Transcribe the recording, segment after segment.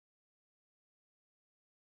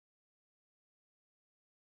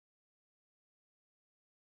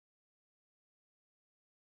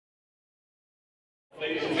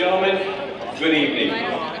gentlemen, good evening.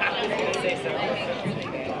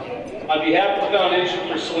 On behalf of the Foundation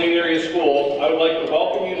for Saline Area Schools, I would like to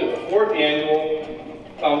welcome you to the 4th Annual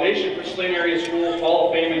Foundation for Saline Area Schools Hall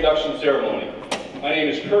of Fame induction ceremony. My name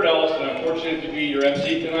is Kurt Ellis, and I'm fortunate to be your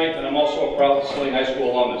MC tonight, and I'm also a proud Saline High School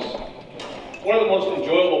alumnus. One of the most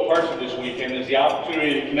enjoyable parts of this weekend is the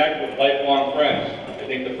opportunity to connect with lifelong friends. I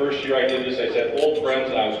think the first year I did this, I said old friends,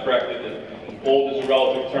 and I was corrected that old is a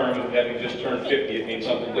relative term, and having just turned 50, it means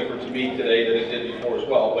something different to me today than it did before as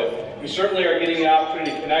well. But we certainly are getting the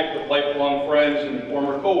opportunity to connect with lifelong friends and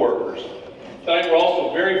former co-workers. Tonight we're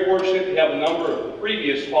also very fortunate to have a number of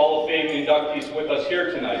previous Hall of Fame inductees with us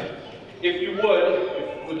here tonight. If you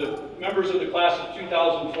would the members of the class of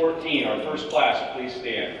 2014, our first class, please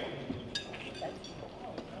stand.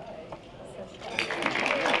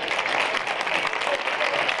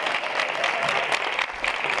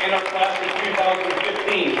 And our class of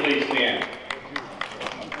 2015, please stand.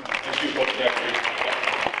 Thank you, Coach Jeffrey.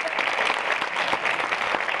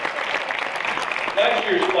 Last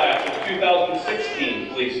year's class of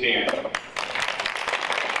 2016, please stand.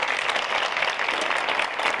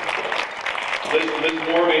 Liz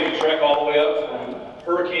Moore made the trek all the way up from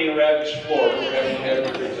hurricane-ravaged Florida. We're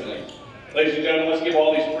having her here tonight. Ladies and gentlemen, let's give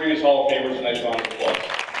all these previous Hall of Famers a nice round of applause.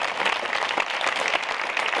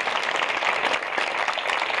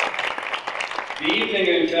 The evening,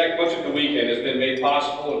 and in fact much of the weekend, has been made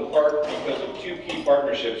possible in part because of two key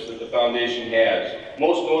partnerships that the Foundation has.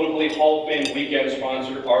 Most notably, Hall of Fame weekend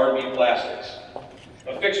sponsor R&B Plastics.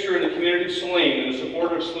 A fixture in the community of Saline and a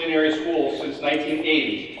supporter of Saline Area Schools since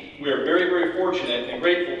 1980, we are very, very fortunate and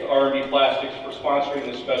grateful to R&B Plastics for sponsoring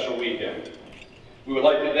this special weekend. We would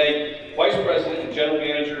like to thank Vice President and General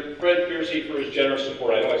Manager Fred Piercy for his generous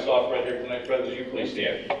support. I know I saw Fred here tonight. Fred, would you please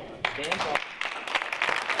stand?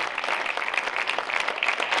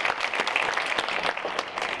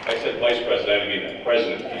 I said Vice President, I didn't mean that.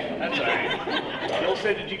 President. That's all right. Bill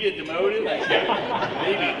said, did you get demoted? I said,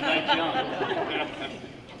 maybe, tonight, John.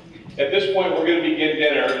 At this point, we're going to begin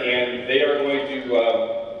dinner, and they are going to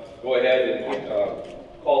go ahead and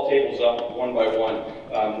call tables up one by one.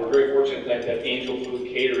 We're very fortunate tonight to have Angel Food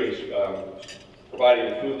Catering providing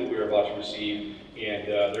the food that we are about to receive, and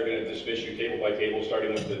they're going to dismiss you table by table,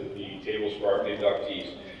 starting with the tables for our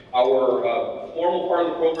inductees. Our formal part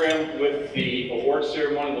of the program with the awards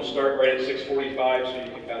ceremony will start right at 6:45, so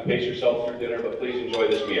you can kind of pace yourself through dinner, but please enjoy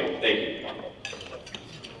this meal. Thank you.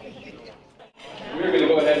 We're going to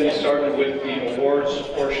go ahead and get started with the awards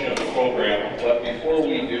portion of the program, but before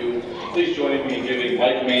we do, please join me in giving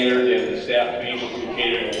Mike Maynard and the staff of Angel Food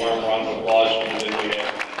Catering a warm round of applause for the dinner we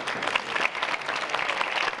have.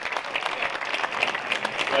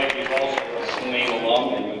 Mike is also a Saline alum,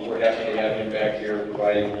 and we're happy to have him back here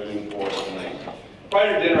providing food for us tonight.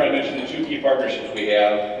 Prior to dinner, I mentioned the two key partnerships we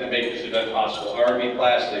have that make this event possible, R&B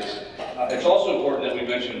Plastics. It's also important that we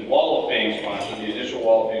mention Wall of Fame sponsor, the initial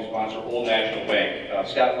Wall of Fame sponsor, Old National Bank.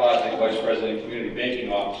 Scott Fosnick, Vice President and Community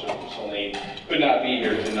Banking Officer for Saline, could not be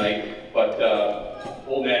here tonight, but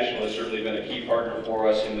Old National has certainly been a key partner for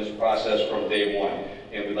us in this process from day one,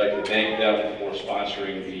 and we'd like to thank them for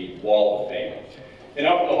sponsoring the Wall of Fame. And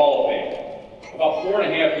now for the Hall of Fame. About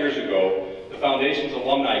 4.5 years ago, the Foundation's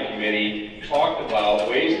Alumni Committee talked about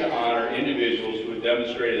ways to honor individuals who have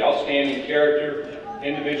demonstrated outstanding character,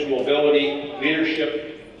 individual ability,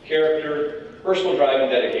 leadership, character, personal drive, and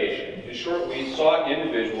dedication. In short, we sought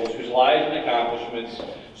individuals whose lives and accomplishments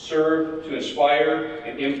serve to inspire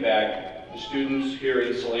and impact the students here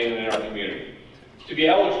in Saline and in our community. To be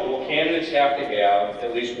eligible, candidates have to have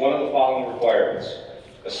at least one of the following requirements: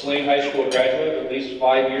 a Saline High School graduate of at least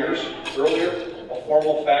 5 years earlier, a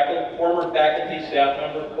former faculty, staff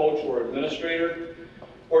member, coach, or administrator,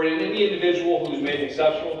 or any individual who's made an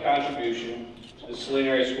exceptional contribution to the Saline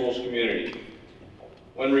Area Schools community.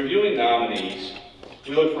 When reviewing nominees,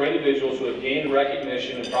 we look for individuals who have gained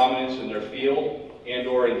recognition and prominence in their field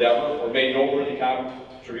and/or endeavor, or made noteworthy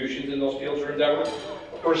contributions in those fields or endeavor,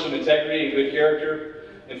 a person of integrity and good character,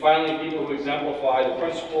 and finally, people who exemplify the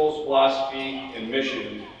principles, philosophy, and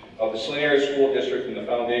mission of the Saline Area School District and the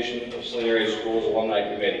Foundation of Saline Area Schools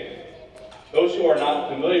Alumni Committee. Those who are not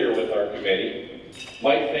familiar with our committee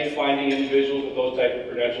might think finding individuals with those type of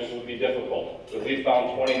credentials would be difficult, but we've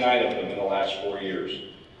found 29 of them in the last 4 years.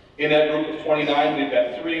 In that group of 29, we've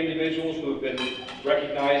got 3 individuals who have been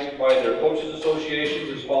recognized by their coaches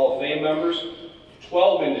associations as Hall of Fame members,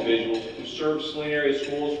 12 individuals who served Saline Area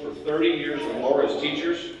Schools for 30 years or more as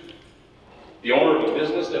teachers, the owner of a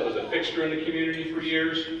business that was a fixture in the community for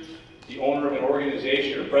years, the owner of an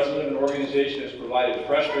organization or president of an organization that's provided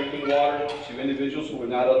fresh drinking water to individuals who would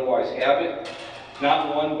not otherwise have it,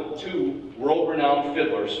 not one but two world-renowned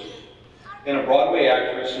fiddlers, and a Broadway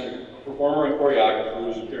actress and performer and choreographer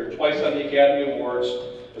who's appeared twice on the Academy Awards,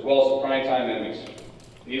 as well as the Primetime Emmys.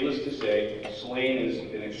 Needless to say, Saline is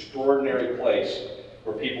an extraordinary place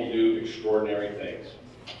where people do extraordinary things.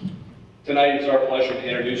 Tonight it's our pleasure to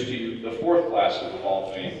introduce to you the fourth class of the Hall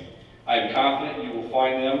of Fame. I am confident you will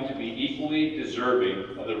find them to be equally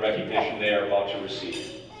deserving of the recognition they are about to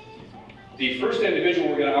receive. The first individual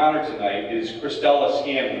we're going to honor tonight is Christella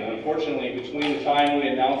Scanlon. Unfortunately, between the time we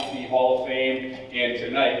announced the Hall of Fame and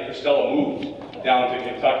tonight, Christella moved down to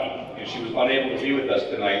Kentucky, and she was unable to be with us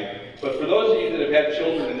tonight. But for those of you that have had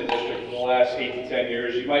children in the district for the last 8 to 10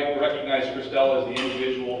 years, you might recognize Christella as the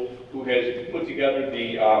individual who has put together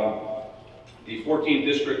the 14th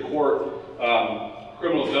District Court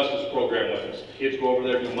criminal justice program with us. Kids go over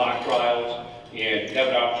there, do mock trials, and have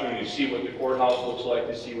an opportunity to see what the courthouse looks like,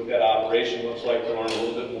 to see what that operation looks like, to learn a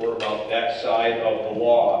little bit more about that side of the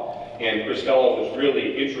law. And Christella was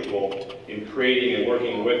really integral in creating and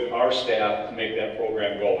working with our staff to make that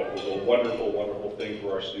program go. It was a wonderful, wonderful thing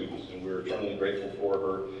for our students, and we're eternally grateful for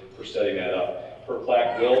her for setting that up. Her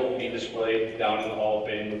plaque will be displayed down in the Hall of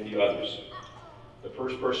Fame with the others. The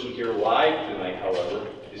first person here live tonight, however,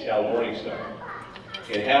 is Hal Morningstar.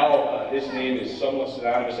 And Hal, his name is somewhat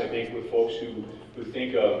synonymous, I think, with folks who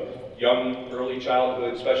think of young, early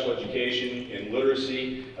childhood, special education, and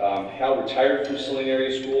literacy. Hal retired from Saline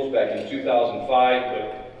area schools back in 2005,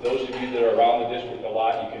 but those of you that are around the district a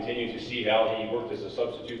lot, you continue to see Hal. He worked as a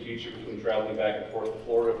substitute teacher between traveling back and forth to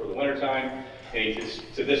Florida for the wintertime, and he,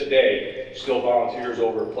 to this day, still volunteers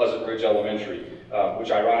over at Pleasant Ridge Elementary,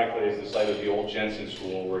 which ironically is the site of the old Jensen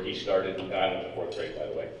School where he started, and I went to 4th grade, by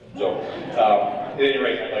the way. So, at any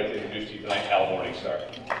rate, I'd like to introduce to you tonight Hal Morningstar.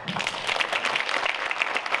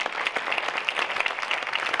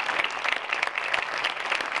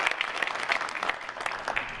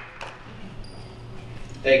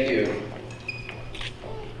 Thank you.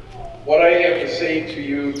 What I have to say to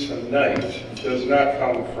you tonight does not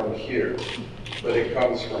come from here, but it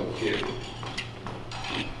comes from here.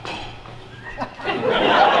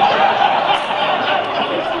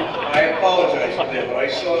 I apologize for that, but I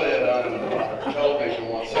saw that on television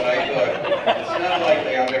once, and I thought, it's not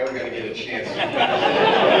likely I'm ever going to get a chance to do that.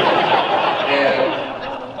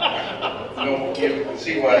 And you can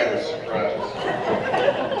see why I was surprised.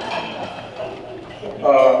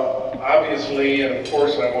 Obviously, and of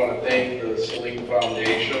course, I want to thank the Saline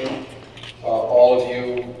Foundation, all of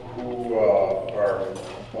you who are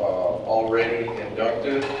already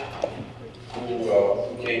inducted,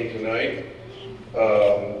 who came tonight.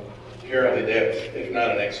 Apparently that's, if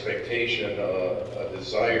not an expectation, a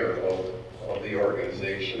desire of the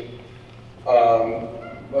organization.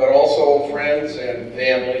 But also friends and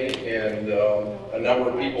family and a number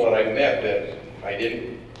of people that I met that I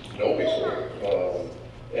didn't know before,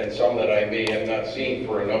 and some that I may have not seen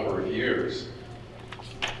for a number of years.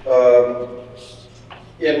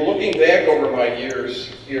 In looking back over my years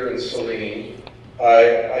here in Saline,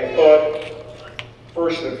 I thought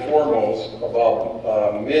first and foremost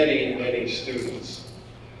about many, many students,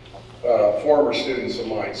 former students of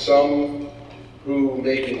mine, some who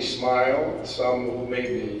made me smile, some who made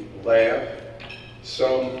me laugh,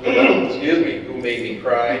 some, excuse me, who made me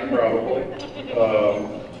cry, probably.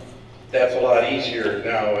 That's a lot easier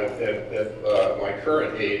now at my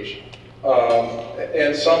current age.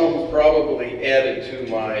 And some who probably added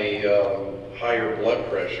to my higher blood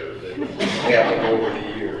pressure that happened over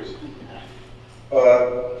the years.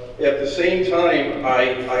 At the same time,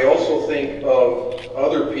 I also think of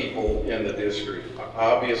other people in the district,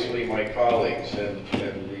 obviously my colleagues and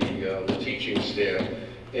the teaching staff,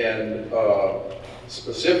 and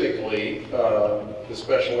specifically the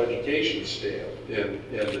special education staff and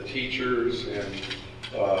the teachers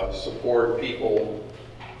and support people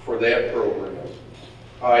for that program.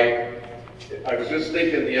 I was just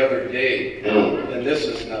thinking the other day, and this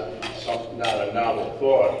is not a novel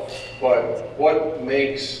thought, but what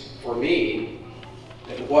makes, for me,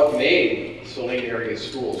 and what made Saline area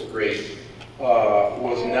schools great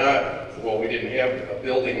was not, well, we didn't have a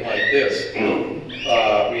building like this.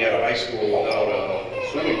 We had a high school without a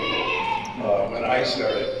swimming pool when I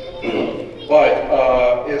started.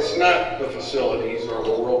 But it's not the facilities or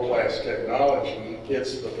the world-class technology,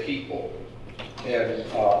 it's the people. And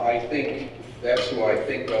I think that's who I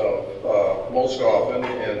think of most often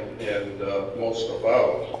and most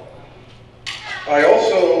about. I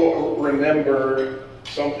also remember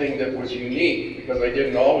something that was unique, because I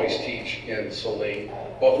didn't always teach in Saline,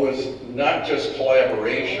 but was not just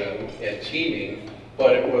collaboration and teaming,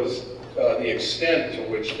 but it was the extent to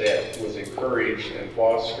which that was encouraged and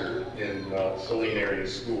fostered in Saline area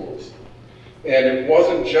schools. And it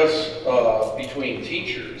wasn't just between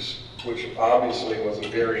teachers, which obviously was a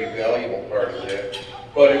very valuable part of that,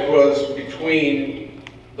 but it was between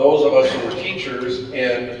those of us who were teachers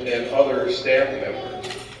and other staff members.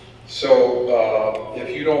 So if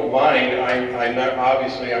you don't mind, I'm not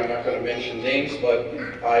going to mention names, but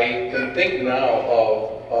I can think now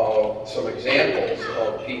of some examples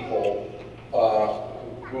of people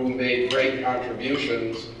who made great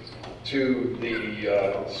contributions to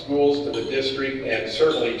the schools, to the district, and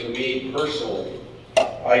certainly to me personally.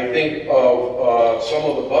 I think of some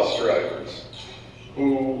of the bus drivers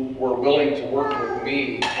who were willing to work with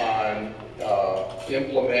me on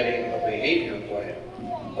implementing a behavior plan.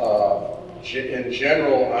 In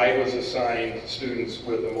general, I was assigned students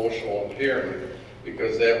with emotional impairment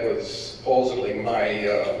because that was supposedly my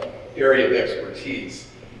area of expertise.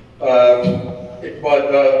 But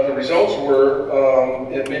the results were,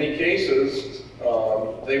 in many cases,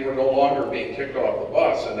 they were no longer being kicked off the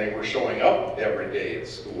bus and they were showing up every day at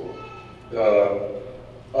school.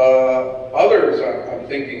 Others I'm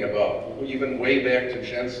thinking about, even way back to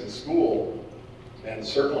Jensen School, and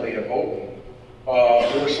certainly at Houghton,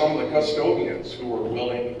 there were some of the custodians who were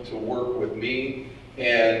willing to work with me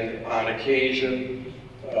and on occasion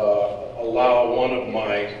allow one of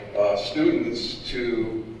my students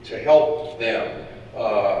to help them,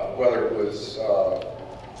 whether it was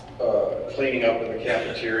cleaning up in the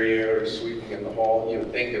cafeteria or sweeping in the hall.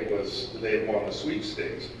 You'd think it was they had won the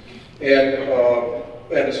sweepstakes.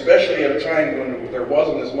 And especially at a time when there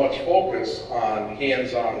wasn't as much focus on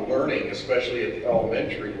hands-on learning, especially at the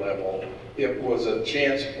elementary level, it was a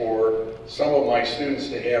chance for some of my students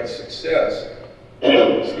to have success,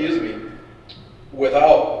 excuse me,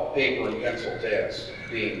 without paper and pencil tasks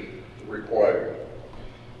being required.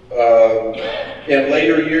 In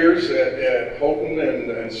later years at Houghton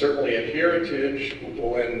and certainly at Heritage,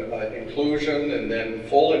 when inclusion and then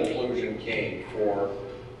full inclusion came for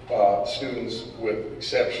students with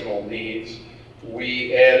exceptional needs,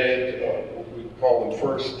 we added, we call them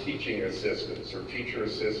first teaching assistants or teacher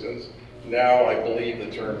assistants. Now I believe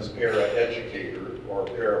the term is para-educator or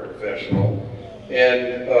paraprofessional.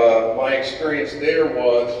 And my experience there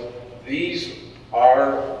was these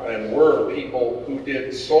are and were people who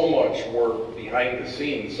did so much work behind the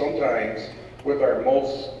scenes, sometimes with our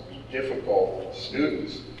most difficult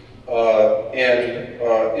students, and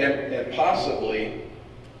possibly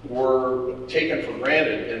were taken for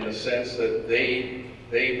granted in the sense that they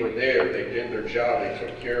were there, they did their job, they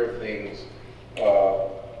took care of things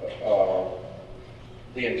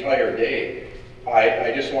the entire day.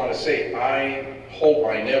 I just want to say, I hope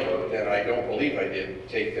I never, and I don't believe I did,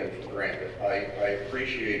 take them for granted. I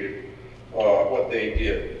appreciated what they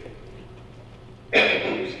did.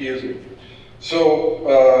 Excuse me.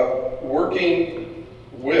 So working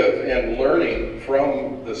with and learning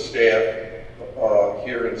from the staff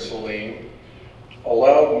here in Saline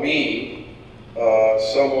allowed me,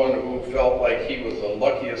 someone who felt like he was the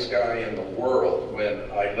luckiest guy in the world when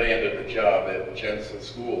I landed a job at Jensen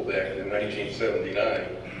School back in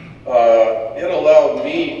 1979. It allowed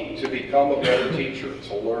me to become a better teacher,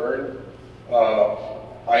 to learn.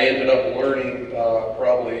 I ended up learning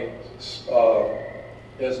probably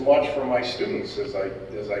as much from my students as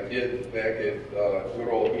I did back at good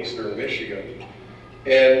old Eastern Michigan.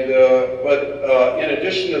 And but in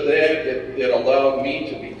addition to that, it allowed me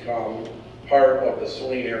to become part of the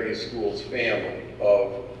Saline area schools family,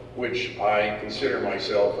 of which I consider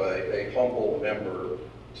myself a humble member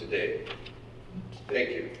today. Thank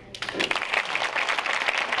you.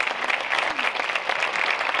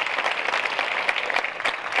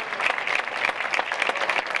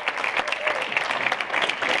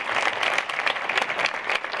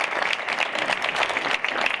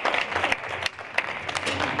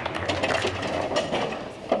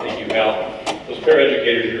 Those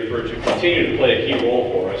paraeducators you referred to continue to play a key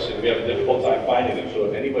role for us, and we have a difficult time finding them. So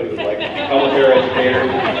if anybody would like to become a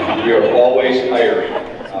paraeducator, we are always hiring.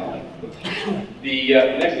 The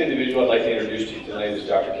next individual I'd like to introduce to you tonight is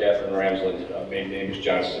Dr. Catherine Ramsland, maiden name is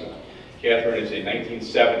Johnston. Catherine is a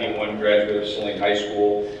 1971 graduate of Saline High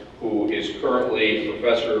School who is currently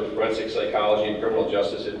professor of forensic psychology and criminal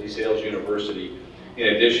justice at DeSales University.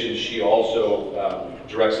 In addition, she also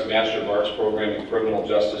directs the Master of Arts program in criminal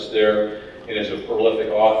justice there and is a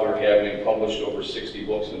prolific author, having published over 60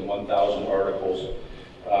 books and 1,000 articles.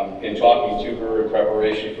 In talking to her in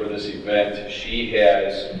preparation for this event, she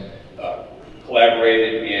has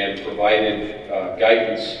collaborated and provided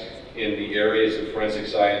guidance in the areas of forensic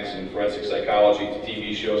science and forensic psychology to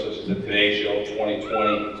TV shows such as the Today Show,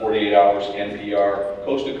 2020, 48 Hours, NPR,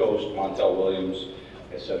 Coast to Coast, Montel Williams,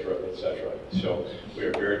 etc., etc. So we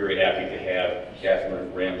are very, very happy to have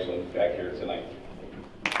Catherine Ramsland back here tonight.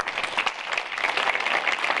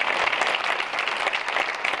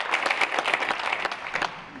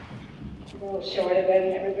 A little shorter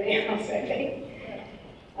than everybody else, I think.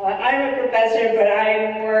 I'm a professor, but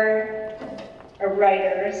I'm more a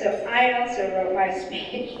writer, so I also wrote my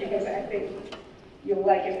speech because I think you'll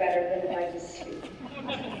like it better than if I just speak.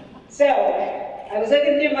 So, I was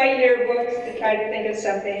looking through my yearbooks to try to think of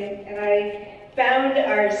something, and I found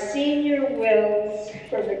our senior wills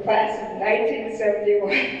from the class of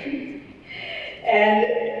 1971. And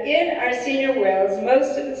in our senior wills,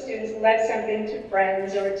 most of the students left something to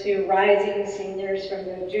friends or to rising seniors from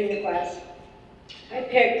the junior class. I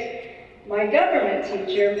picked my government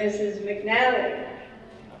teacher, Mrs. McNally,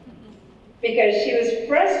 because she was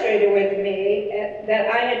frustrated with me that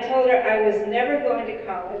I had told her I was never going to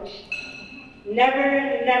college, never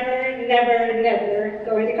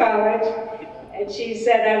going to college, and she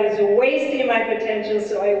said I was wasting my potential,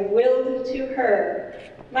 so I willed to her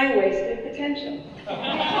my wasted potential.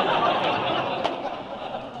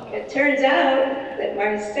 It turns out that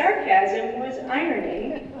my sarcasm was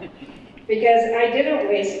irony, because I didn't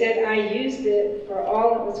waste it, I used it for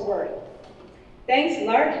all it was worth. Thanks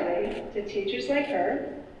largely to teachers like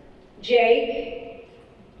her, Jake,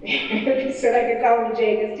 said I could call him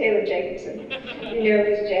Jake, it's Taylor Jacobson, you know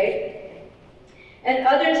him as Jake, and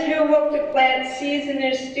others who hope to plant seeds in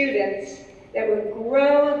their students that would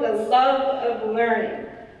grow the love of learning.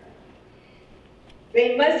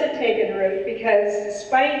 They must have taken root because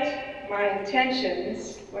despite my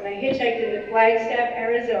intentions, when I hitchhiked into Flagstaff,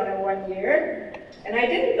 Arizona one year, and I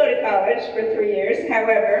didn't go to college for 3 years,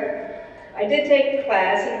 however, I did take a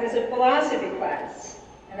class, and it was a philosophy class,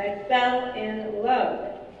 and I fell in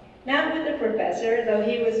love. Not with the professor, though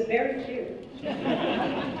he was very cute.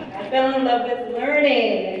 I fell in love with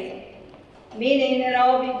learning, meaning it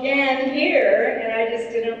all began here, and I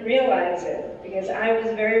just didn't realize it, because I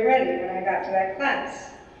was very ready when I got to that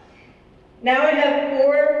class. Now I have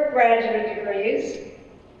 4 graduate degrees.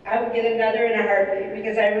 I would get another in a heartbeat,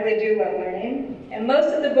 because I really do love learning. And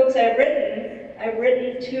most of the books I've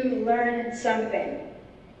written to learn something,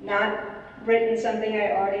 not written something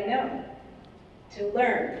I already know. To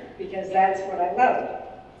learn, because that's what I love.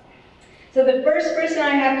 So the first person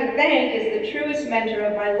I have to thank is the truest mentor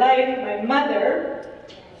of my life, my mother,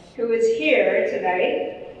 who is here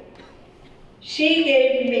tonight. She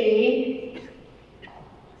gave me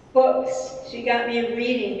books. She got me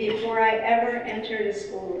reading before I ever entered a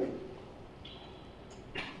schoolroom.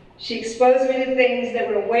 She exposed me to things that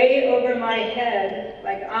were way over my head,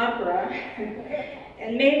 like opera,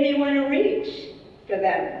 and made me want to reach for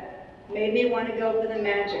them, made me want to go for the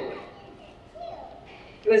magic.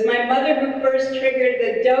 It was my mother who first triggered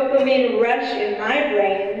the dopamine rush in my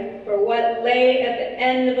brain for what lay at the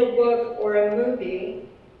end of a book or a movie,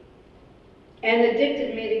 and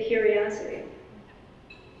addicted me to curiosity.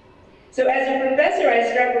 So as a professor, I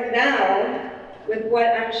struggle now with what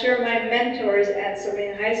I'm sure my mentors at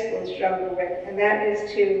Saline High School struggle with, and that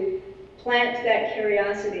is to plant that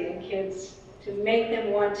curiosity in kids, to make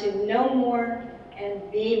them want to know more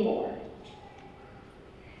and be more.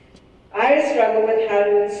 I struggle with how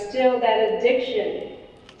to instill that addiction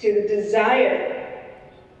to the desire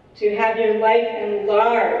to have your life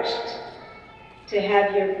enlarged, to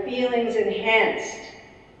have your feelings enhanced,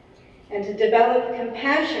 and to develop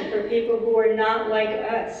compassion for people who are not like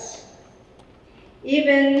us.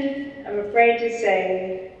 Even, I'm afraid to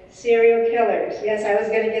say, serial killers. Yes, I was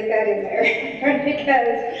going to get that in there,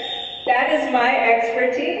 because that is my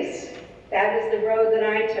expertise. That is the road that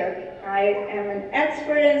I took. I am an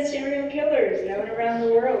expert in serial killers, known around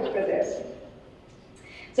the world for this.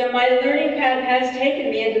 So my learning path has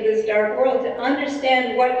taken me into this dark world to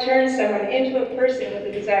understand what turns someone into a person with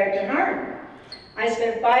a desire to harm. I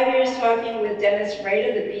spent 5 years talking with Dennis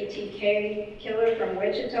Rader, the BTK killer from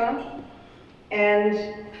Wichita,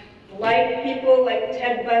 and like people like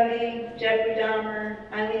Ted Bundy, Jeffrey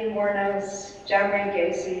Dahmer, Eileen Wuornos, John Wayne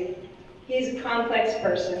Gacy, he's a complex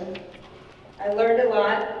person. I learned a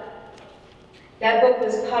lot. That book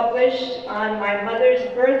was published on my mother's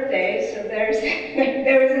birthday, so there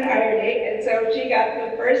was an irony, and so she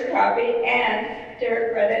got the first copy and, to her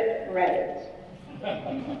credit, read it.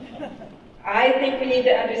 I think we need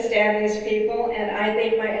to understand these people, and I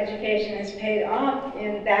think my education has paid off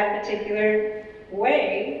in that particular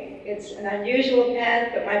way. It's an unusual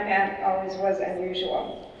path, but my path always was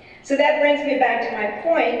unusual. So that brings me back to my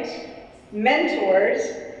point. Mentors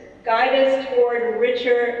guide us toward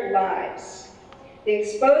richer lives. They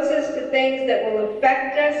expose us to things that will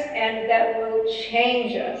affect us and that will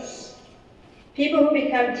change us. People who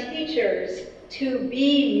become teachers to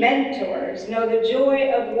be mentors know the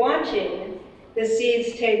joy of watching the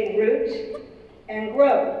seeds take root and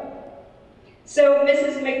grow. So,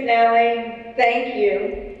 Mrs. McNally, thank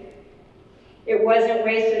you. It wasn't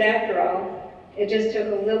wasted after all. It just took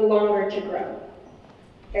a little longer to grow.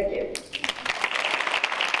 Thank you.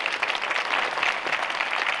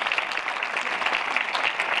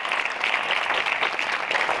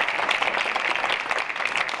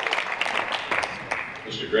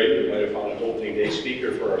 Mr. Gray, you might have found an opening day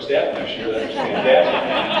speaker for our staff next year. That's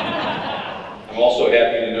fantastic. I'm also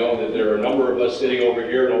happy to know that there are a number of us sitting over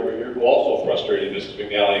here and over here who also frustrated Mrs.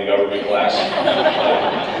 McNally in government class.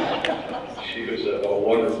 She was a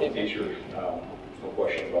wonderful teacher, no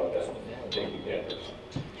question about that. Thank you, Catherine.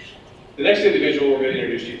 The next individual we're going to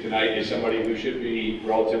introduce to you tonight is somebody who should be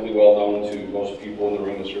relatively well known to most people in the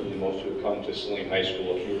room, and certainly most who have come to Saline High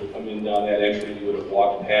School. If you were coming down that entry, you would have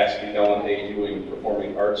walked past the Ellen A. Ewing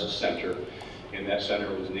Performing Arts Center, and that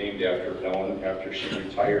center was named after Ellen after she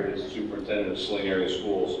retired as superintendent of Saline area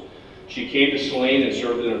schools. She came to Saline and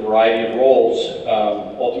served in a variety of roles,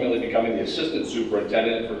 ultimately becoming the assistant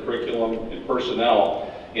superintendent for curriculum and personnel.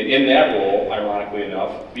 And in that role, ironically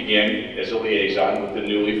enough, began as a liaison with the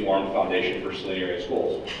newly formed Foundation for Saline Area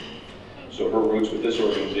Schools. So her roots with this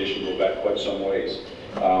organization go back quite some ways.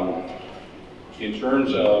 In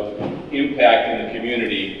terms of impact in the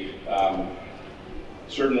community,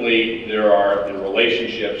 certainly there are the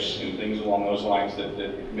relationships and things along those lines that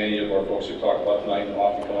many of our folks have talked about tonight and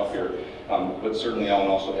often come up here. But certainly Ellen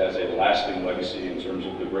also has a lasting legacy in terms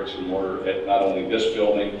of the bricks and mortar at not only this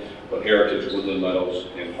building, but Heritage, Woodland Meadows,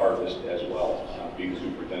 and Harvest as well, being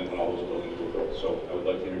superintendent when all those buildings were built. So I would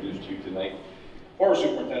like to introduce to you tonight former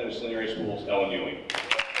superintendent of Saline area schools, Ellen Ewing.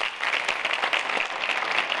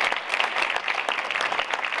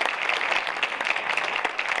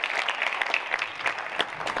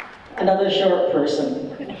 Another short person.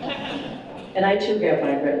 And I too have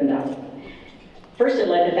mine written down. First, I'd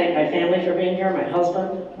like to thank my family for being here, my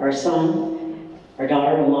husband, our son, our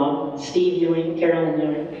daughter-in-law, Steve Ewing, Carolyn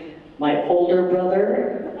Ewing, my older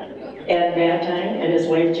brother, Ed Valentine, and his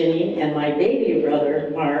wife Janine, and my baby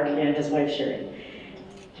brother, Mark, and his wife Sherry.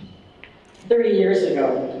 30 years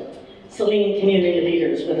ago, Saline community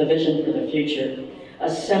leaders with a vision for the future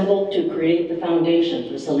assembled to create the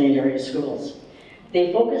foundation for Saline area schools.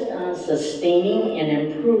 They focused on sustaining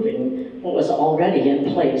and improving what was already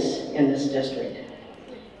in place in this district.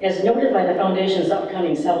 As noted by the Foundation's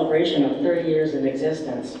upcoming celebration of 30 years in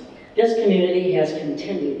existence, this community has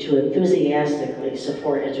continued to enthusiastically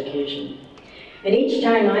support education. And each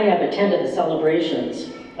time I have attended the celebrations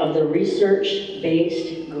of the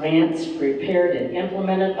research-based grants prepared and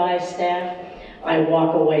implemented by staff, I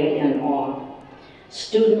walk away in awe.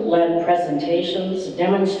 Student-led presentations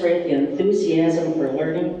demonstrate the enthusiasm for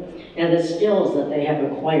learning and the skills that they have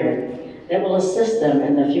acquired that will assist them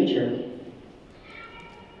in the future.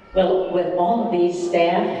 Well, with all of these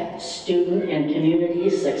staff, student, and community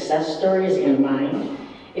success stories in mind,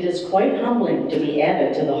 it is quite humbling to be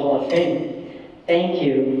added to the Hall of Fame. Thank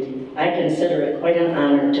you. I consider it quite an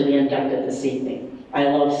honor to be inducted this evening. I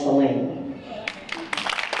love Saline.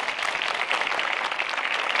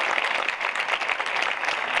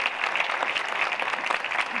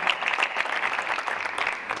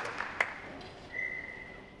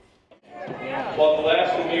 While the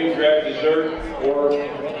last of you grab dessert or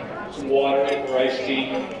some water or iced tea,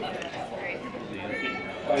 you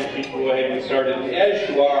can go ahead and get started. As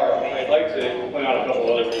you are, I'd like to point out a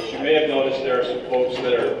couple other things. You may have noticed there are some folks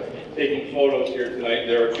that are taking photos here tonight.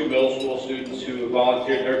 There are two middle school students who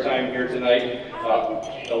volunteered their time here tonight,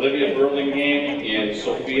 Olivia Burlingame and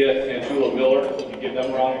Sophia Antula Miller. If you give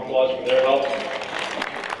them a round of applause for their help.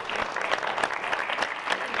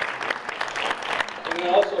 And then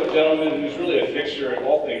also a gentleman who's really a fixture at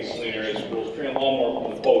all things Saline area schools, Tran Longmore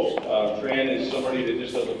from the Post. Tran is somebody that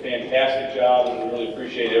just does a fantastic job, and we really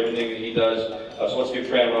appreciate everything that he does. So let's give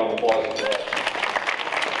Tran a round of applause as well.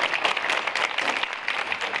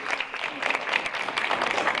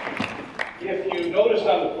 If you noticed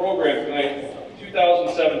on the program tonight,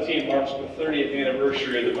 2017 marks the 30th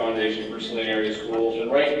anniversary of the Foundation for Saline area schools,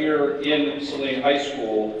 and right here in Saline High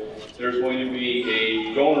School, there's going to be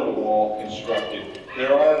a donor wall constructed.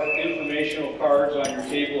 There are informational cards on your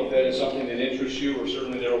table if that is something that interests you, or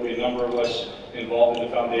certainly there will be a number of us involved in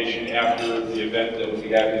the foundation after the event that would be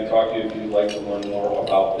happy to talk to you if you'd like to learn more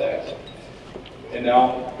about that. And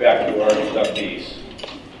now, back to our inductees.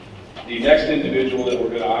 The next individual that we're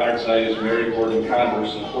going to honor tonight is Mary Gordon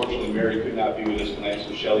Converse. Unfortunately, Mary could not be with us tonight,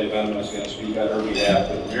 so Shelley Venom is going to speak on her behalf.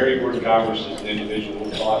 But Mary Gordon Converse is an individual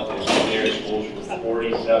who taught at Saline schools for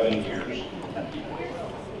 47 years.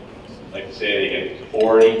 I'd like to say it again,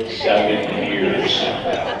 47 years.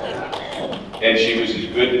 And she was as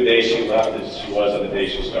good the day she left as she was on the day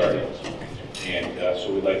she started. And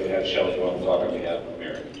so we'd like to have Shelley go up and talk on behalf of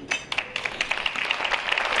Mary.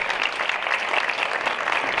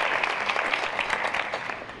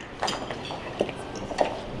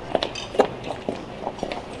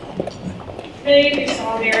 Many of you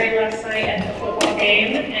saw Mary last night at the football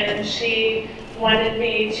game, and she wanted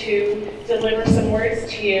me to deliver some words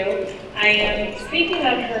to you. I am speaking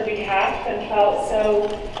on her behalf and felt so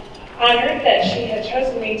honored that she had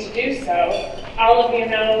chosen me to do so. All of you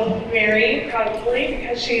know Mary probably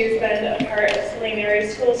because she has been a part of Saline area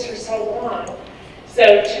schools for so long. So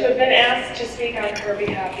to have been asked to speak on her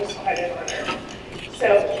behalf was quite an honor.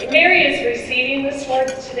 So Mary is receiving this award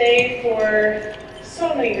today for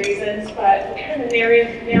so many reasons, but we kind of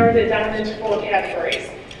narrowed it down into 4 categories.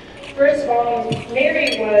 First of all,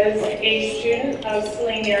 Mary was a student of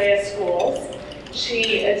Saline area schools.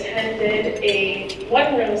 She attended a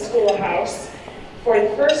one-room schoolhouse for the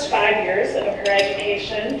first 5 years of her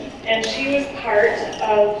education, and she was part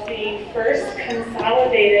of the first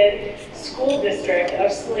consolidated school district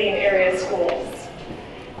of Saline area schools.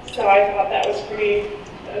 So I thought that was pretty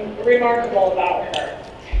remarkable about her.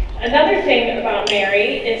 Another thing about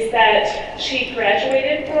Mary is that she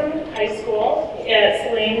graduated from high school at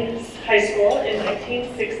Saline High School in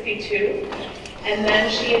 1962, and then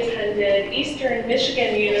she attended Eastern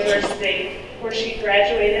Michigan University, where she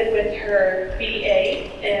graduated with her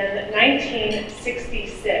BA in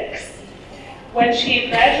 1966. When she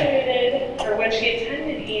graduated, or when she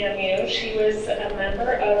attended EMU, she was a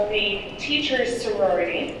member of the teachers'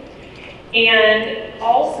 sorority. And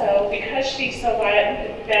also, because she so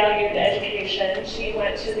valued education, she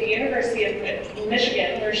went to the University of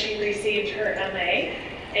Michigan, where she received her MA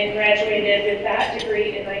and graduated with that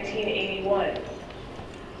degree in 1981.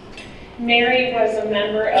 Mary was a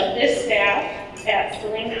member of this staff at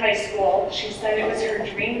Saline High School. She said it was her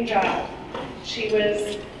dream job. She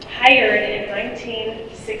was hired in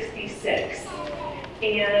 1966.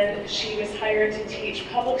 And she was hired to teach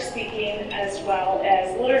public speaking as well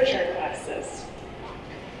as literature classes.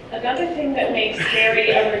 Another thing that makes Mary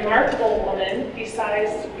a remarkable woman,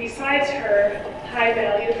 besides her high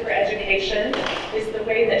value for education, is the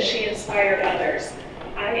way that she inspired others.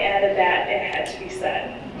 I added that, it had to be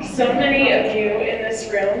said. So many of you in this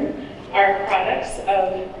room are products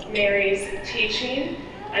of Mary's teaching.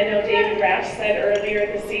 I know David Raff said earlier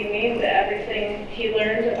this evening that everything he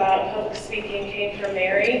learned about public speaking came from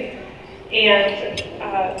Mary. And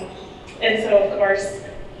so, of course,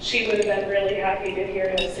 she would have been really happy to hear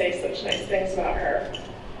him say such nice things about her.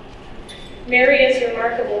 Mary is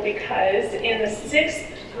remarkable because in the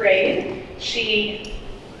 6th grade, she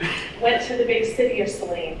went to the big city of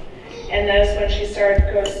Saline. And that is when she started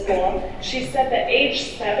to go to school. She said that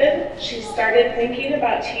age 7, she started thinking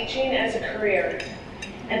about teaching as a career.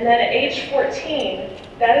 And then at age 14,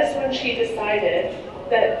 that is when she decided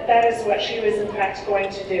that that is what she was in fact going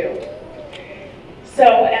to do. So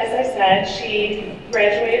as I said, she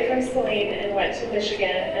graduated from Saline and went to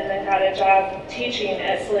Michigan and then got a job teaching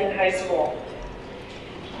at Saline High School.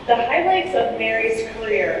 The highlights of Mary's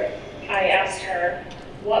career, I asked her,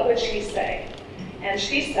 what would she say? And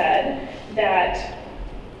she said that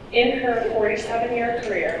in her 47-year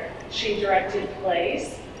career, she directed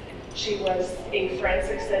plays. She was a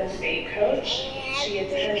forensics and debate coach. She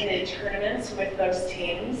attended tournaments with those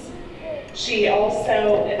teams. She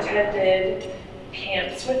also attended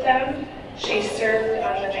camps with them. She served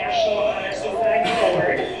on the National Honor Society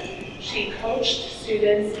Board. She coached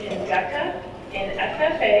students in DECA, in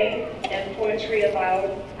FFA, and Poetry Out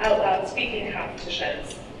Loud speaking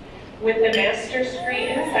competitions. With the master's degree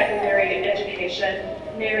in secondary education,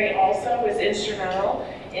 Mary also was instrumental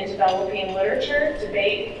in developing literature,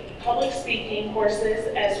 debate, public speaking courses,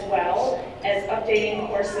 as well as updating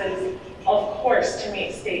courses, of course, to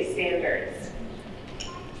meet state standards.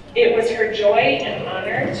 It was her joy and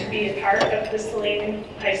honor to be a part of the Saline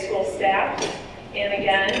High School staff. And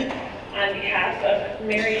again, on behalf of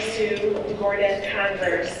Mary Sue Gordon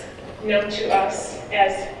Converse, known to us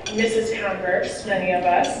as Mrs. Converse, many of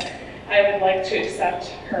us, I would like to accept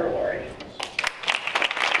her award.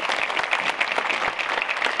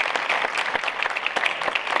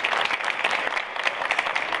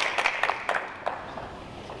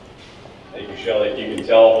 Thank you, Michelle, if you can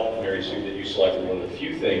tell Mary Sue that you selected one of the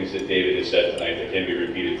few things that David has said tonight that can be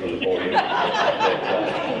repeated from the podium.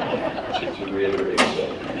 To reiterate.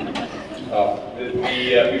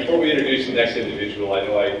 Before we introduce the next individual, I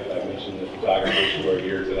know I mentioned the photographers who are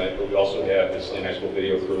here tonight, but we also have the Saline High School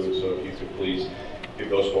video crew, so if you could please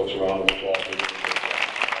give those folks a round of applause.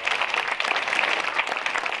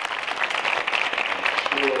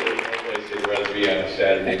 I'm sure there's no place they'd rather be on a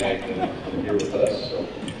Saturday night than here with us. So.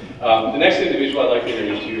 The next individual I'd like to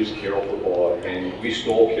introduce to you is Carol Perbola, and we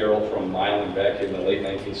stole Carol from Milan back in the late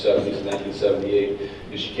 1970s and 1978,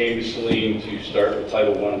 and she came to Saline to start the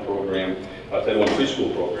Title I program, Title I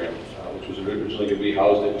preschool program, which was originally going to be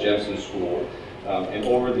housed at Jensen School. And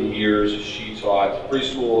over the years, she taught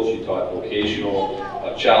preschool, she taught vocational,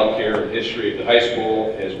 child care and history at the high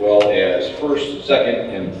school, as well as first,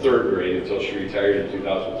 second, and third grade until she retired in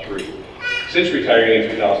 2003. Since retiring in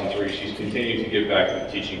 2003, she's continued to give back to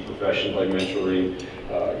the teaching profession by mentoring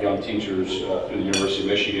young teachers through the University of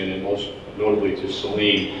Michigan, and most notably to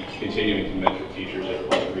Saline, continuing to mentor teachers at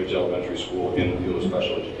Pleasant Ridge Elementary School in the field of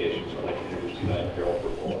special education. So I'd like to introduce tonight Carol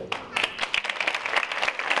Perbola.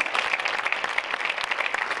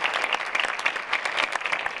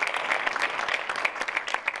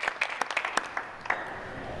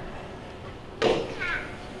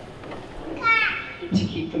 To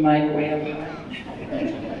keep the mic way up high.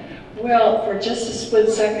 Well, for just a split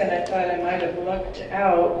second, I thought I might have lucked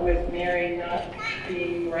out with Mary not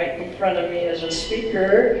being right in front of me as a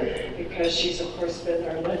speaker, because she's, of course, been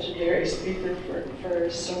our legendary speaker for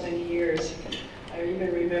so many years. I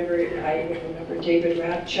even remember David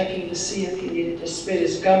Rapp checking to see if he needed to spit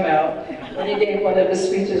his gum out when he gave one of the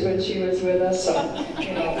speeches when she was with us, so,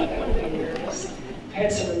 you know, that would be nervous. I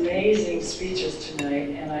had some amazing speeches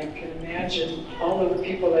tonight, and I can imagine all of the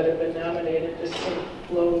people that have been nominated just sort of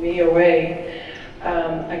blow me away.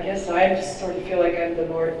 I guess I just sort of feel like I'm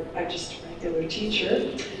just a regular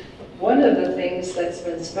teacher. One of the things that's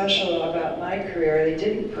been special about my career, they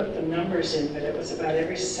didn't put the numbers in, but it was about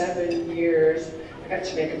every 7 years, I got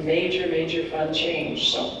to make a major, major fun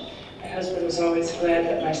change. So my husband was always glad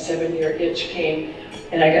that my 7-year itch came,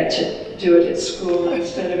 and I got to do it at school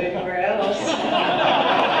instead of anywhere else.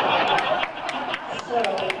 So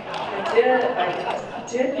I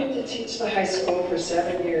did get to teach the high school for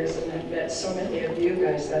 7 years, and I've met so many of you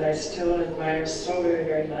guys that I still admire so very,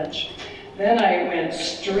 very much. Then I went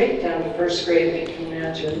straight down to first grade, if you can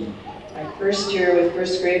imagine. My first year with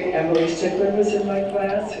first grade, Emily Stickler was in my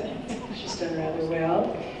class. She's done rather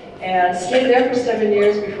well. And stayed there for 7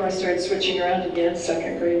 years before I started switching around again.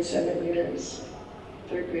 Second grade, 7 years.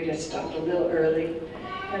 Third grade, I stopped a little early.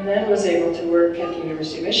 And then was able to work at the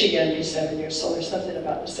University of Michigan for 7 years. So there's something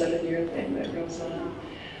about the 7-year thing that goes on.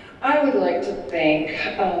 I would like to thank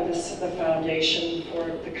the foundation for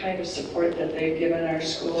the kind of support that they've given our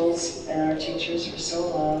schools and our teachers for so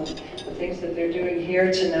long. The things that they're doing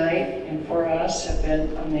here tonight and for us have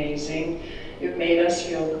been amazing. You've made us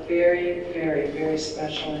feel very, very, very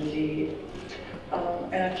special indeed.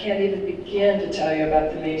 And I can't even begin to tell you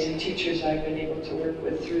about the amazing teachers I've been able to work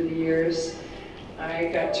with through the years.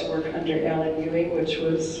 I got to work under Ellen Ewing, which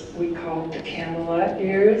we called the Camelot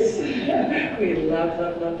years. We love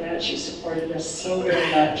that. She supported us so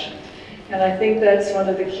very much. And I think that's one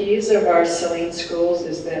of the keys of our Saline schools,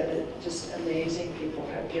 is that just amazing people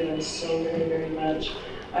have given so very, very much.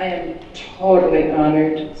 I am totally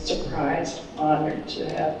honored, surprised, honored to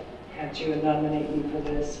have had you nominate me for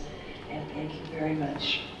this. And thank you very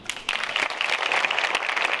much.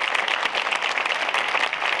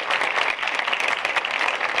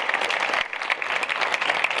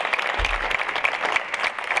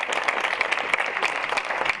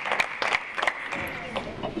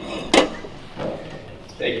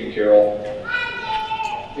 Thank you, Carol.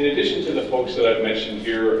 In addition to the folks that I've mentioned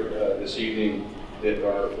here this evening that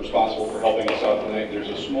are responsible for helping us out tonight, there's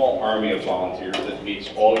a small army of volunteers that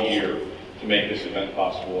meets all year to make this event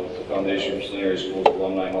possible. It's the Foundation for Saline Area Schools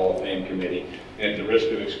Alumni Hall of Fame Committee. And at the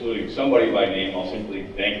risk of excluding somebody by name, I'll simply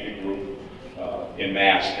thank the group in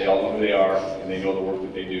mass. They all know who they are, and they know the work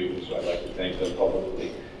that they do, so I'd like to thank them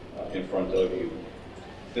publicly in front of you.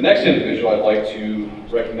 The next individual I'd like to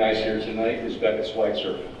recognize here tonight is Becca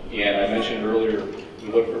Schweitzer. And I mentioned earlier, we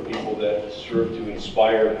look for people that serve to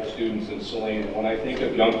inspire students in Saline. And when I think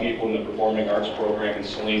of young people in the Performing Arts program in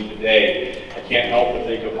Saline today, I can't help but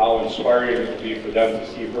think of how inspiring it would be for them to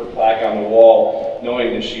see her plaque on the wall,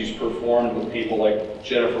 knowing that she's performed with people like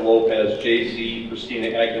Jennifer Lopez, Jay-Z, Christina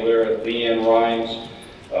Aguilera, Leanne Rimes,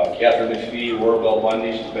 Catherine McPhee, Laura Bell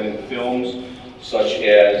Bundy. She's been in films such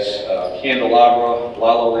as Candelabra,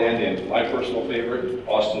 La La Land, and my personal favorite,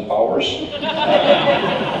 Austin Powers.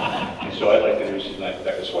 So I'd like to introduce tonight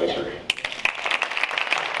Becca Schweitzer.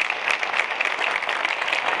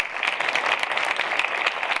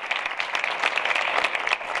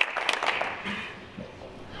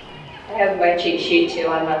 I have my cheat sheet too.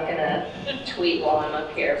 I'm not gonna tweet while I'm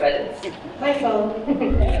up here, but it's my phone.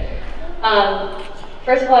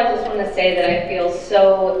 First of all, I just want to say that I feel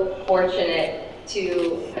so fortunate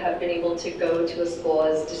to have been able to go to a school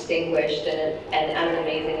as distinguished and as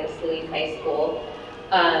amazing as Saline High School.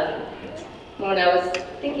 When I was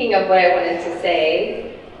thinking of what I wanted to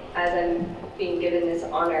say as I'm being given this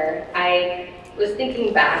honor, I was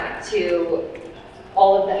thinking back to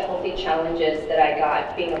all of the healthy challenges that I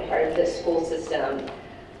got being a part of this school system.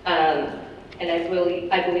 And I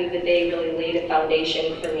believe that they really laid a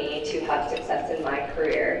foundation for me to have success in my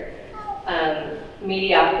career.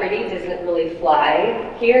 Mediocrity doesn't really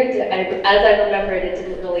fly here. As I remembered, it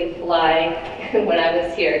didn't really fly when I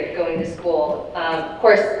was here going to school. Of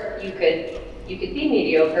course, you could be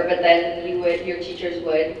mediocre, but then your teachers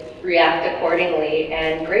would react accordingly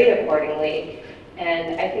and grade accordingly.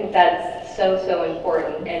 And I think that's so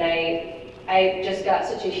important. And I just got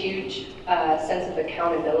such a huge sense of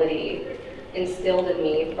accountability instilled in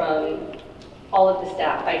me from all of the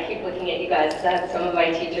staff. I keep looking at you guys, because I have some of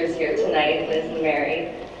my teachers here tonight, Liz and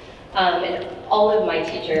Mary, and all of my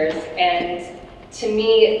teachers. And to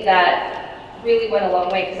me, that really went a long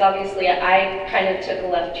way, because obviously I kind of took a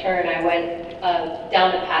left turn. I went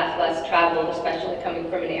down a path less traveled, especially coming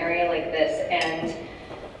from an area like this. And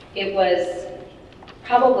it was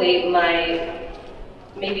probably my,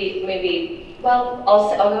 well,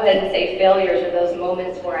 I'll go ahead and say failures, or those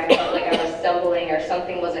moments where I felt like I was stumbling or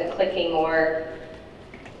something wasn't clicking, or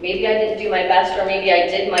maybe I didn't do my best, or maybe I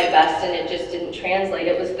did my best and it just didn't translate.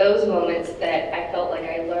 It was those moments that I felt like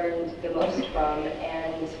I learned the most from,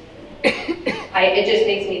 and it just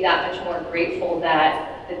makes me that much more grateful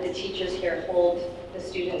that the teachers here hold the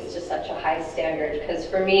students to such a high standard, because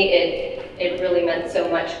for me it really meant so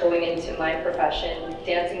much going into my profession.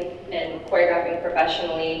 Dancing and choreographing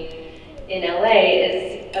professionally in LA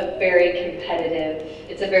is a very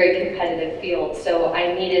competitive field. So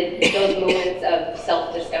I needed those moments of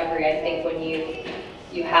self-discovery. I think when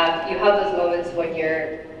you have those moments when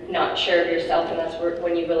you're not sure of yourself, and that's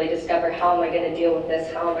when you really discover, how am I going to deal with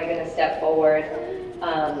this? How am I going to step forward?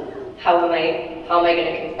 How am I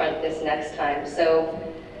going to confront this next time? So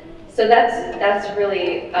that's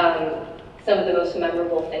really some of the most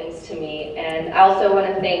memorable things to me. And I also want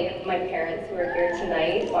to thank my parents who are here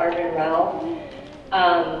tonight, Barb and Ralph,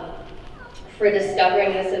 for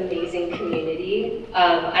discovering this amazing community.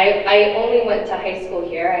 I only went to high school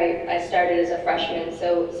here. I started as a freshman,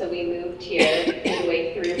 so we moved here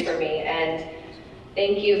midway through for me. And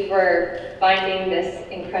thank you for finding this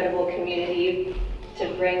incredible community to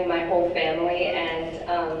bring my whole family. And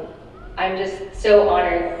I'm just so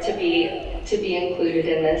honored to be included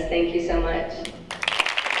in this. Thank you so much.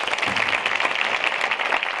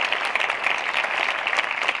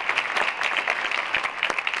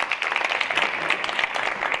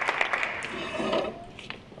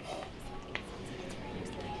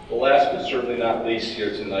 The last but certainly not least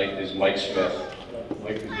here tonight is Mike Smith.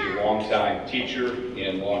 Mike is a longtime teacher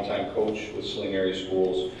and longtime coach with Saline area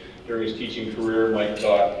schools. During his teaching career, Mike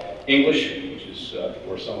taught English, which is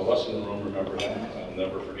where some of us in the room remember him. I'll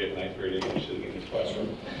never forget 9th grade English sitting in his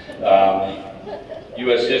classroom.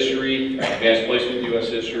 U.S. history, advanced placement U.S.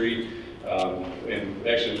 history, and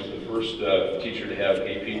actually was the first teacher to have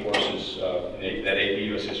AP courses, that AP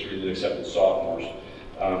U.S. history that accepted sophomores.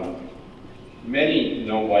 Many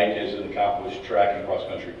know Mike as an accomplished track and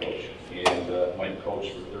cross-country coach, and Mike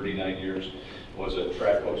coached for 39 years. Was a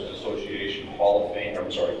Track Coaches Association Hall of Fame,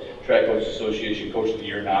 Track Coaches Association Coach of the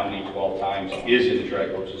Year nominee 12 times, is in the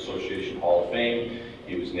Track Coaches Association Hall of Fame.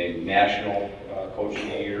 He was named National Coach of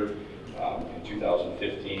the Year in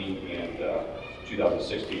 2015 and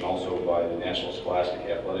 2016, also by the National Scholastic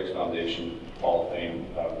Athletics Foundation Hall of Fame,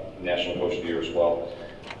 National Coach of the Year as well.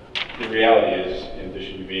 The reality is, in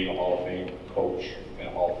addition to being a Hall of Fame coach and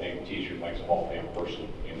a Hall of Fame teacher, Mike's a Hall of Fame person,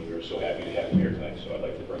 and we're so happy to have him here tonight. So I'd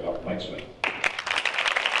like to bring up Mike Smith.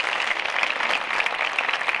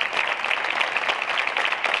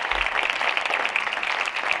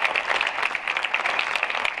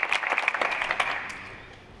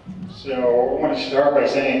 So I want to start by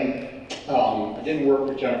saying I didn't work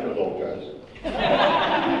with Jennifer Lopez, but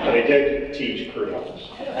I did teach Kurt Ellis.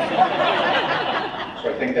 So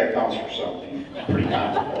I think that counts for something. Pretty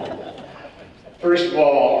confident. First of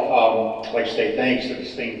all, I'd like to say thanks to the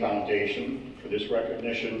Sting Foundation for this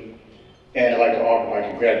recognition, and I'd like to offer my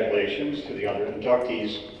congratulations to the other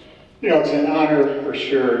inductees. You know, it's an honor for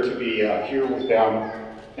sure to be here with them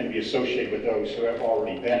and to be associated with those who have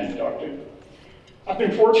already been inducted. I've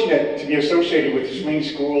been fortunate to be associated with Saline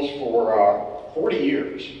schools for 40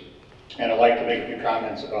 years, and I'd like to make a few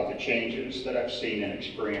comments about the changes that I've seen and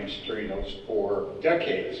experienced during those 4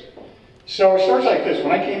 decades. So it starts like this.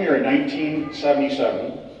 When I came here in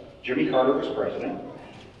 1977, Jimmy Carter was president.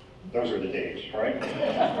 Those were the days, right?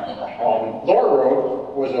 Lower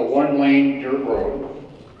Road was a 1-lane dirt road,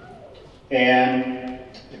 and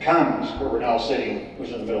the Commons, where we're now sitting,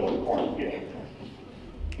 was in the middle of the cornfield.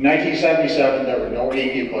 In 1977, there were no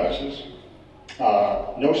AU classes,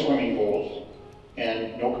 no swimming pools,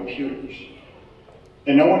 and no computers.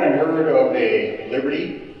 And no one had heard of a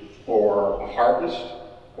Liberty or a Harvest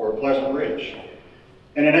or a Pleasant Ridge.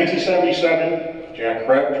 And in 1977, Jack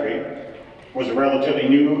Crabtree was a relatively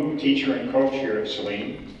new teacher and coach here at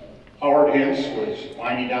Saline. Howard Hintz was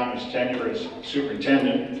winding down his tenure as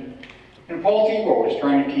superintendent. And Paul Tebow was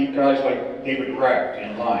trying to keep guys like David Rack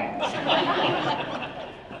in line.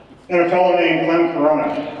 And a fellow named Clem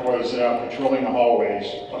Corona was patrolling the hallways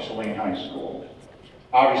of Saline High School.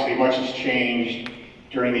 Obviously, much has changed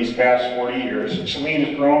during these past 40 years. Saline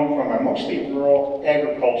has grown from a mostly rural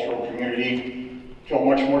agricultural community to a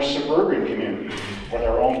much more suburban community, with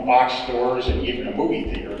our own box stores and even a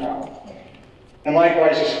movie theater now. And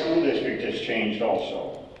likewise, the school district has changed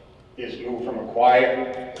also. It's moved from a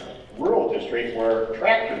quiet rural district where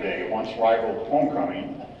Tractor Day once rivaled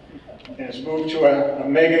homecoming, and it's moved to a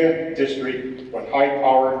mega district with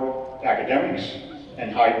high-powered academics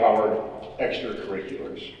and high-powered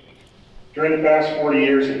extracurriculars. During the past 40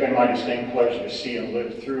 years, it's been my distinct pleasure to see and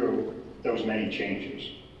live through those many changes.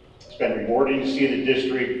 It's been rewarding to see the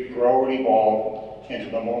district grow and evolve into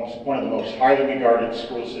one of the most highly regarded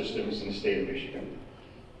school systems in the state of Michigan.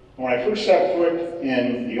 When I first set foot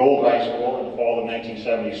in the old high school in the fall of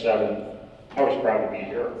 1977, I was proud to be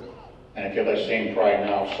here. And I feel that same pride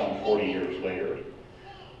now, some 40 years later.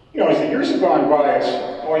 You know, as the years have gone by,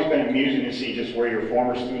 it's always been amusing to see just where your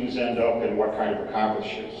former students end up and what kind of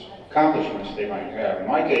accomplishments they might have. In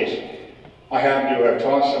my case, I happen to have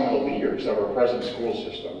taught some of the leaders of our present school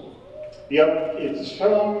system. Yep, it's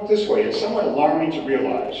this way. It's somewhat alarming to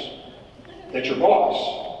realize that your boss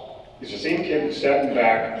is the same kid that sat in the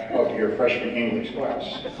back of your freshman English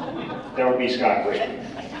class. That would be Scott Brady.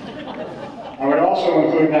 I would also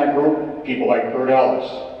include in that group people like Kurt Ellis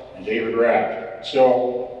and David Rack.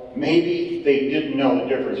 So maybe they didn't know the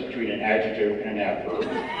difference between an adjective and an adverb.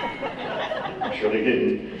 I'm sure they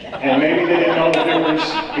didn't. And maybe they didn't know the difference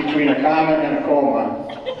between a comma and a coma.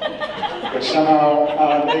 But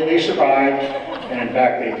somehow they survived, and in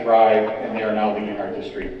fact they thrived, and they are now leading our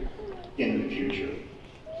district in the future.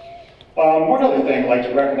 One other thing, I'd like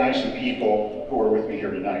to recognize some people who are with me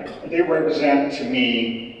here tonight. They represent to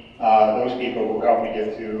me those people who helped me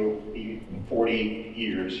get through the 40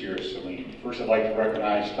 years here at Saline. First, I'd like to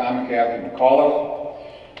recognize Tom and Kathy McAuliffe.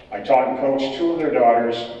 I taught and coached 2 of their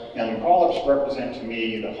daughters, and the McAuliffes represent to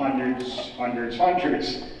me the hundreds of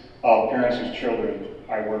parents whose children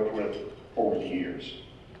I worked with over the years.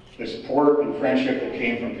 The support and friendship that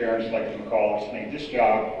came from parents like the McAuliffes made this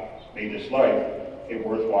job, made this life, a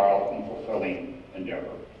worthwhile and fulfilling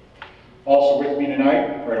endeavor. Also with me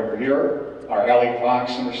tonight, right over here, are Allie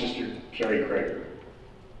Fox and her sister, Carrie Craig.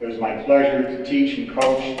 It was my pleasure to teach and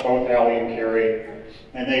coach both Allie and Carrie,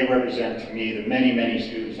 and they represent to me the many, many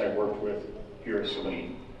students I worked with here at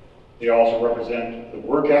Saline. They also represent the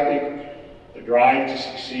work ethic, the drive to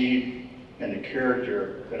succeed, and the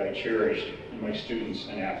character that I cherished in my students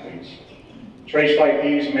and athletes. Traits like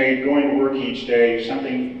these made going to work each day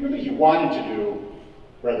something really you wanted to do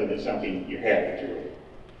rather than something you had to do.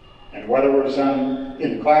 And whether it was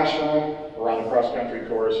in the classroom or on the cross-country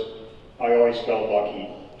course, I always felt lucky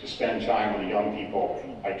to spend time with the young people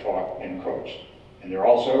I taught and coached. And there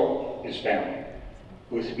also is family.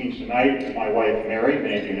 With me tonight is my wife, Mary,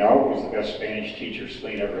 many of you know, who's the best Spanish teacher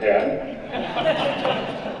Saline ever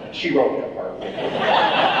had. She wrote that part.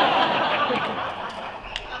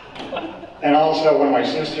 And also one of my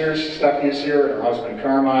sisters, Stephanie, is here, and her husband,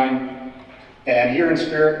 Carmine. And here in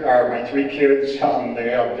spirit are my 3 kids. They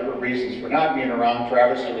have different reasons for not being around.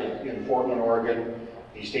 Travis is in Portland, Oregon.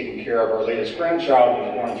 He's taking care of our latest grandchild, who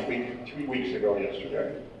was born 3 weeks ago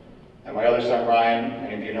yesterday. And my other son, Ryan,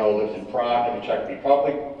 many of you know, lives in Prague in the Czech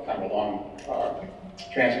Republic. Kind of a long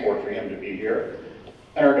transport for him to be here.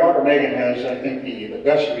 And our daughter, Megan, has, I think, the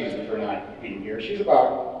best reason for not being here. She's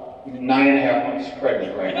about 9.5 months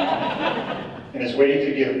pregnant right now. And is waiting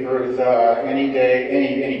to give birth any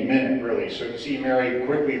day, any minute, really. So to see Mary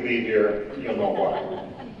quickly leave here, you'll know why.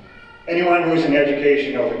 Anyone who's in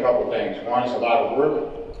education knows a couple things. One, it's a lot of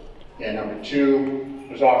work. And number 2,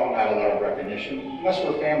 there's often not a lot of recognition, and that's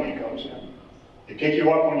where family comes in. They pick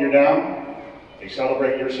you up when you're down, they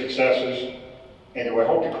celebrate your successes, and they will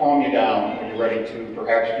help to calm you down when you're ready to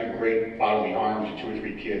perhaps do great bodily harm to 2 or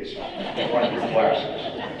 3 kids in front of your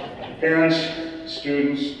classes. Parents,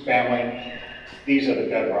 students, family, these are the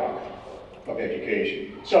bedrock of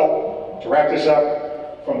education. So, to wrap this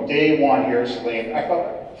up, from day one here at Saline, I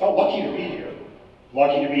felt lucky to be here.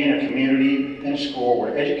 Lucky to be in a community, in a school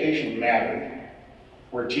where education mattered,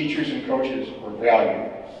 where teachers and coaches were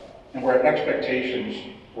valued, and where expectations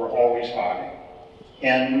were always high.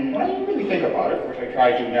 And when I really think about it, which I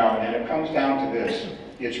try to now and then, it comes down to this.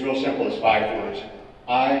 It's real simple as 5 words.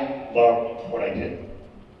 I loved what I did.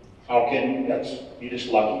 How can you're just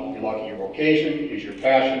lucky. You're lucky your vocation is your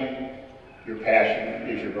passion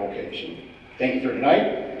is your vocation. Thank you for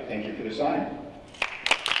tonight. Thank you for this honor.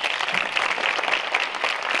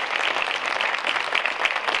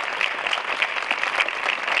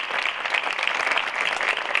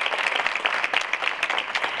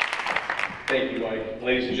 Thank you, Mike.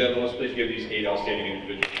 Ladies and gentlemen, let's please give these 8 outstanding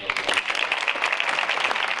individuals.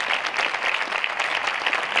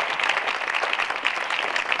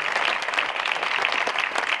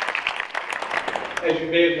 As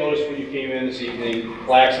you may have noticed when you came in this evening,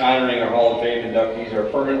 plaques honoring our Hall of Fame inductees are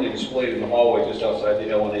permanently displayed in the hallway just outside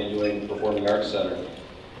the LNA UA Performing Arts Center.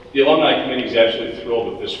 The Alumni Committee is absolutely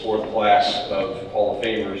thrilled with this 4th class of Hall of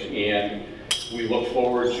Famers, and we look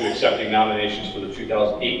forward to accepting nominations for the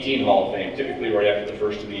 2018 Hall of Fame, typically right after the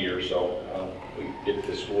first of the year. So we get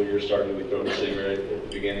the school year started, we throw this thing right at the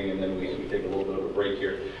beginning, and then we take a little bit of a break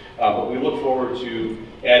here. But we look forward to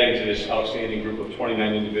adding to this outstanding group of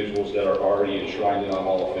 29 individuals that are already enshrined in our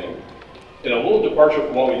Hall of Fame. In a little departure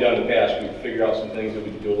from what we've done in the past, we've figured out some things that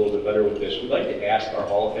we can do a little bit better with this. We'd like to ask our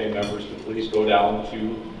Hall of Fame members to please go down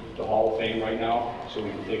to the Hall of Fame right now so we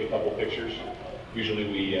can take a couple pictures. Usually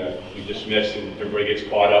we dismiss and everybody gets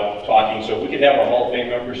caught up talking. So if we could have our Hall of Fame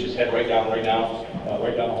members just head right down right now,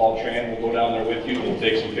 right down the hall Tran. We'll go down there with you. We'll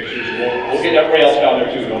take some pictures. We'll get everybody else down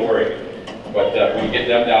there too, don't worry. But we get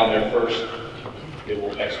them down there first. It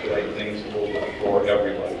will expedite things a little bit for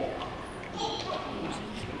everybody.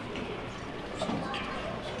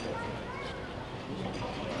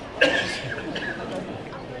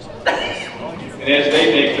 And as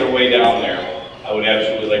they make their way down there, I would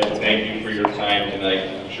absolutely like to thank you for your time tonight.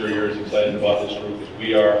 I'm sure you're as excited about this group as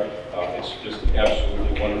we are. It's just an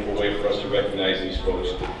absolutely wonderful way for us to recognize these folks.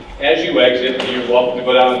 As you exit, you're welcome to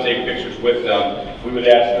go down and take pictures with them. We would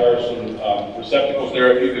ask there are some receptacles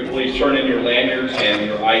there. If you could please turn in your lanyards and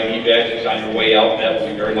your ID badges on your way out, that would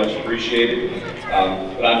be very much appreciated.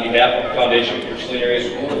 But on behalf of the Foundation for Saline Area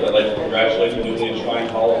Schools, I'd like to congratulate the newly enshrined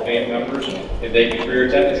Hall of Fame members and thank you for your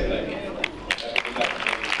attendance tonight.